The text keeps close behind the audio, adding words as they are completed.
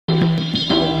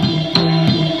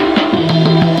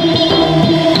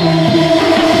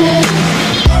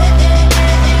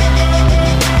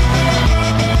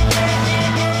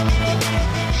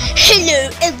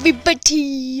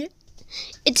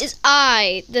It is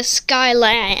I, the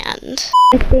Skyland.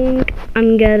 I think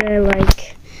I'm gonna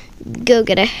like go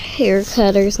get a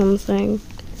haircut or something.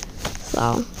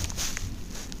 So,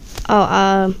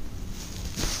 I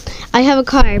have a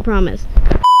car, I promise.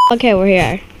 Okay, we're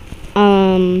here.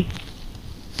 Well,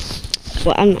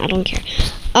 I don't care.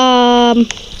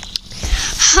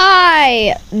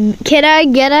 Hi, can I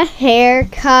get a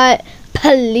haircut,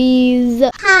 please?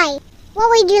 Hi, what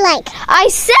would you like? I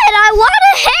said I want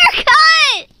a haircut!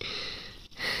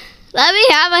 Let me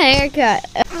have a haircut.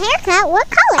 A haircut? What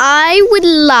color? I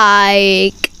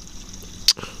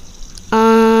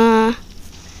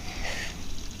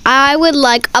would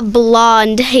like a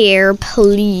blonde hair,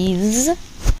 please. Okay,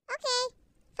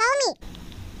 follow me.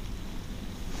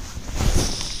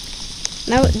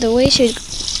 Now, the way she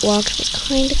walks was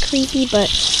kind of creepy, but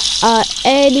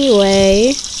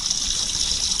anyway.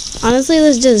 Honestly,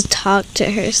 let's just talk to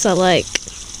her. So, like,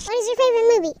 what is your favorite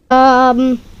movie?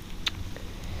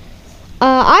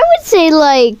 I would say,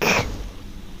 like,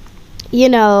 you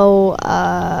know,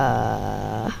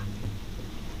 I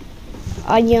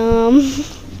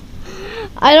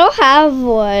don't have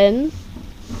one.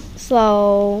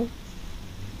 So,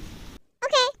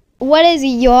 okay. What is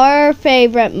your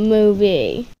favorite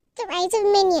movie? The Rise of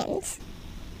Minions.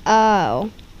 Oh.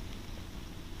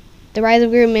 The Rise of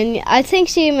Gru Minion. I think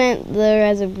she meant the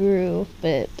Rise of Gru,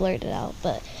 but blurred it out.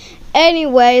 But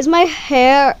anyways, my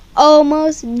hair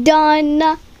almost done.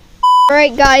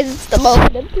 Alright guys, it's the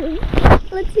moment of truth.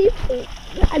 Let's see if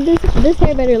this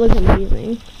hair better look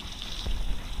amazing.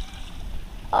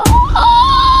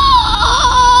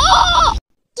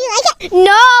 Do you like it?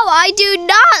 No, I do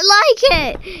not like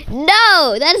it.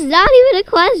 No, that's not even a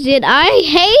question. I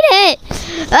hate it.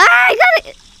 I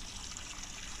gotta...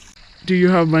 Do you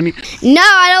have money? No,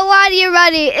 I don't want your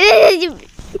money.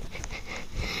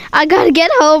 I gotta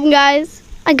get home, guys.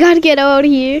 I gotta get out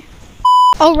of here.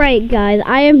 Alright, guys,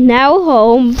 I am now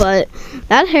home, but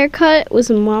that haircut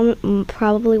was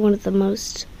probably one of the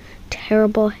most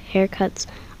terrible haircuts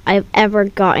I've ever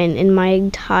gotten in my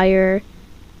entire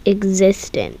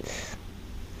existence.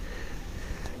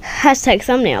 Hashtag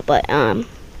thumbnail, but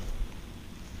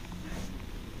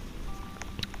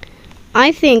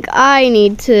I think I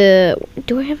need to...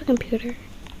 Do I have a computer?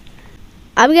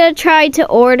 I'm gonna try to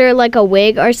order like a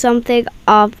wig or something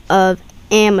off of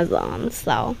Amazon,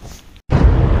 so.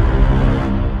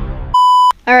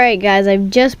 Alright guys, I've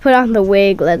just put on the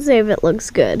wig. Let's see if it looks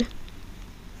good.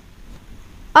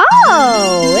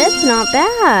 Oh, it's not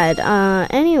bad.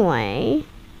 Anyway.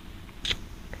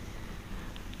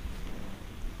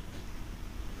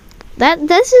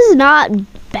 This is not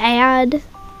bad.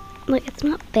 Like, it's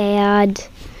not bad,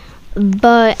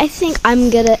 but I think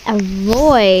I'm gonna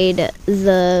avoid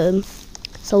the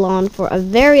salon for a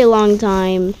very long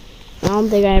time. I don't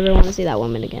think I ever want to see that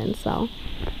woman again, so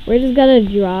we're just gonna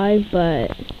drive.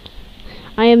 But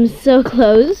I am so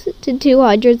close to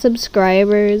 200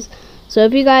 subscribers, so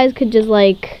if you guys could just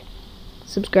like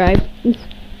subscribe,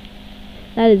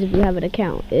 that is if you have an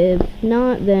account. If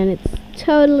not, then it's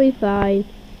totally fine.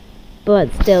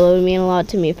 But still, it would mean a lot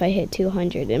to me if I hit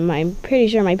 200, and I'm pretty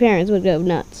sure my parents would go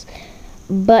nuts.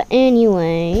 But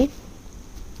anyway,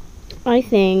 I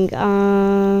think,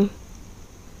 I'm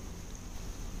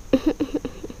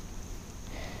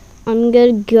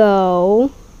gonna go,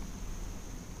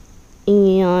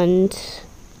 and,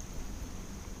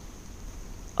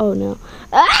 oh no.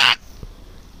 Ah!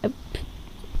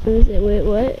 Wait,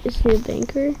 what? Is she a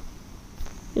banker?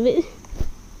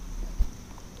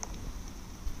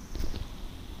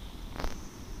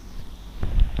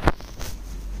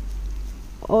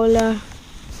 Hola,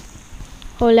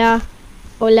 hola,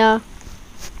 hola,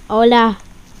 hola.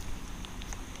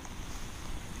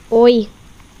 Oi.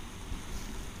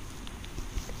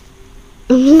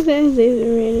 I'm just gonna say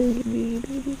some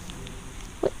random.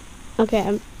 What?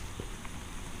 Okay,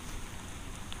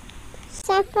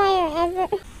 Sapphire ever.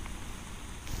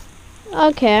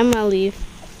 Okay, I'm gonna leave.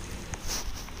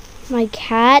 My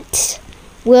cat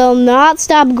will not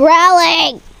stop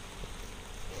growling.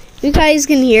 You guys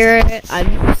can hear it.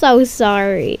 I'm so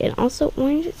sorry. And also,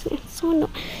 why is it so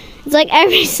annoying? It's like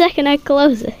every second I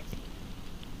close it.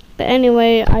 But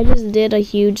anyway, I just did a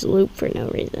huge loop for no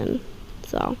reason.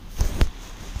 So,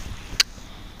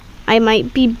 I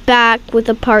might be back with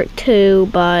a part 2,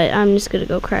 but I'm just gonna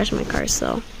go crash my car,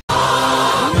 so.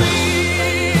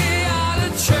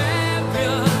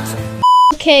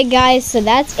 Okay guys, so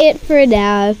that's it for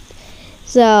now.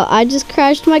 So I just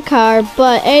crashed my car,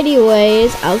 but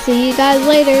anyways, I'll see you guys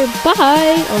later.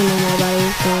 Bye. Oh no, my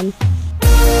battery's gone.